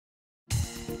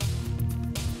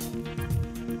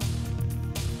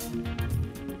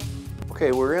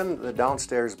Okay, we're in the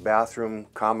downstairs bathroom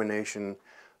combination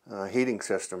heating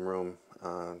system room,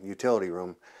 utility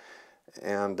room,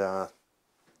 and the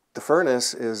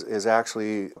furnace is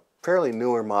actually a fairly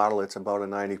newer model. It's about a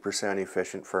 90%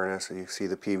 efficient furnace. You see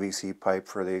the PVC pipe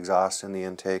for the exhaust and the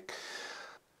intake.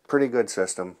 Pretty good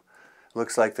system.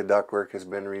 Looks like the ductwork has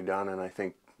been redone, and I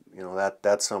think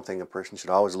that's something a person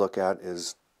should always look at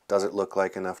is, does it look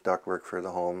like enough ductwork for the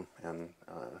home? And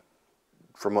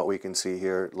from what we can see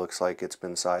here, it looks like it's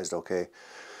been sized okay.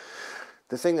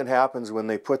 The thing that happens when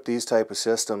they put these type of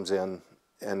systems in,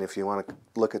 and if you want to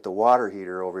look at the water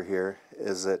heater over here,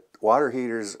 is that water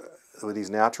heaters with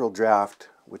these natural draft,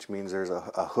 which means there's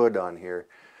a hood on here,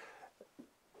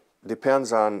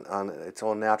 depends on its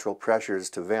own natural pressures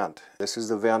to vent. This is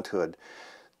the vent hood.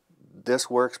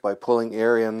 This works by pulling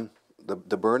air in. The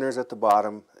burner's at the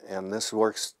bottom, and this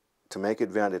works to make it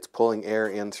vent. It's pulling air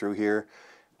in through here,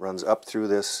 runs up through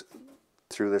this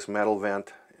metal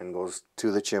vent and goes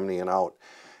to the chimney and out.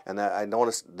 And that, I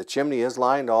noticed the chimney is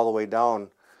lined all the way down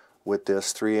with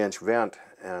this 3-inch vent,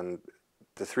 and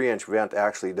the 3-inch vent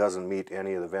actually doesn't meet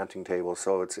any of the venting tables,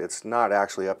 so it's not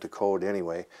actually up to code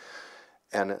anyway.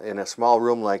 And in a small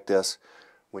room like this,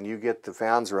 when you get the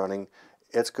fans running,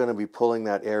 it's going to be pulling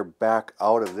that air back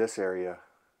out of this area,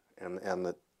 and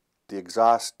the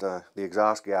exhaust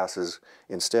gases,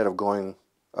 instead of going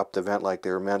up the vent like they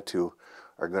were meant to,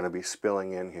 are going to be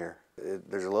spilling in here.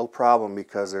 There's a little problem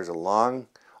because there's a long,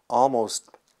 almost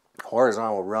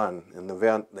horizontal run in the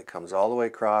vent that comes all the way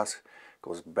across,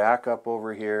 goes back up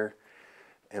over here,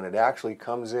 and it actually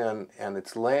comes in and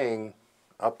it's laying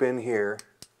up in here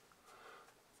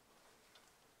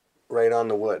right on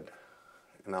the wood.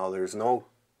 Now there's no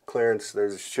clearance.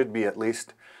 There should be at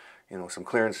least some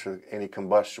clearance for any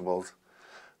combustibles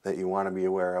that you want to be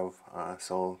aware of.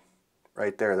 So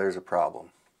right there's a problem.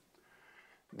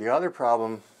 The other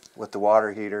problem with the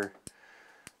water heater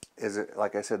is,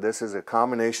 like I said, this is a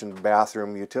combination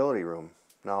bathroom utility room.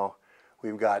 Now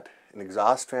we've got an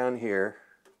exhaust fan here,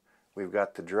 we've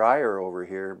got the dryer over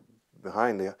here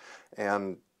behind you,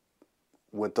 and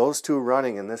with those two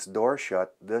running and this door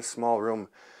shut, this small room,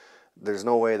 there's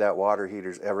no way that water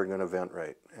heater's ever going to vent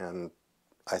right. And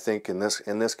I think in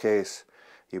this case,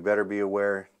 you better be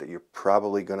aware that you're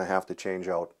probably going to have to change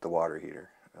out the water heater.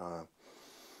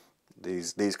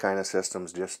 These kind of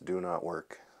systems just do not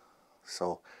work.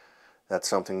 So that's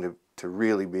something to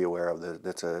really be aware of.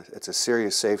 It's a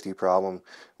serious safety problem.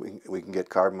 We can get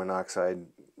carbon monoxide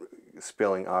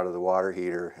spilling out of the water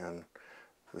heater, and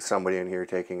with somebody in here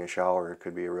taking a shower, it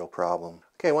could be a real problem.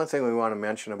 Okay, one thing we want to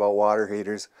mention about water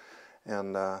heaters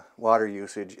and water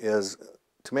usage is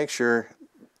to make sure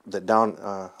that down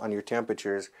on your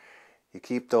temperatures, you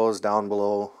keep those down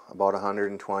below about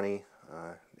 120.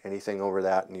 Anything over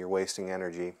that and you're wasting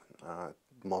energy.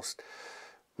 Most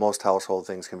household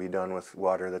things can be done with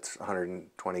water that's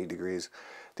 120 degrees.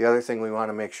 The other thing we want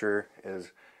to make sure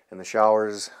is in the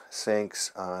showers, sinks,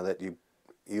 that you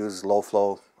use low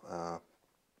flow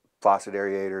faucet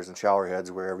aerators and shower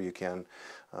heads wherever you can.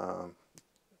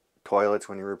 Toilets,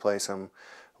 when you replace them,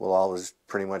 will always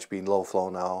pretty much be low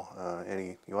flow now.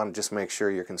 You want to just make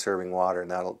sure you're conserving water, and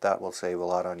that will save a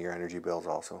lot on your energy bills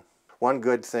also. One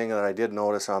good thing that I did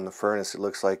notice on the furnace, it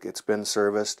looks like it's been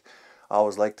serviced. I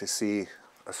always like to see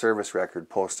a service record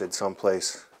posted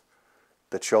someplace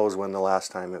that shows when the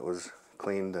last time it was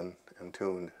cleaned and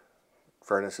tuned.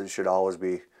 Furnaces should always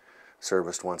be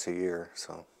serviced once a year,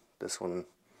 so this one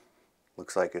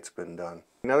looks like it's been done.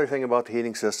 Another thing about the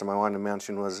heating system I wanted to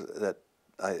mention was that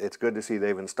it's good to see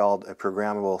they've installed a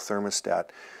programmable thermostat,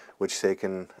 which they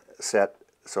can set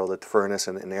so that the furnace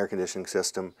and air conditioning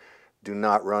system do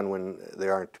not run when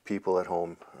there aren't people at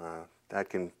home. That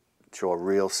can show a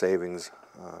real savings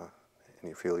in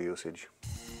your fuel usage.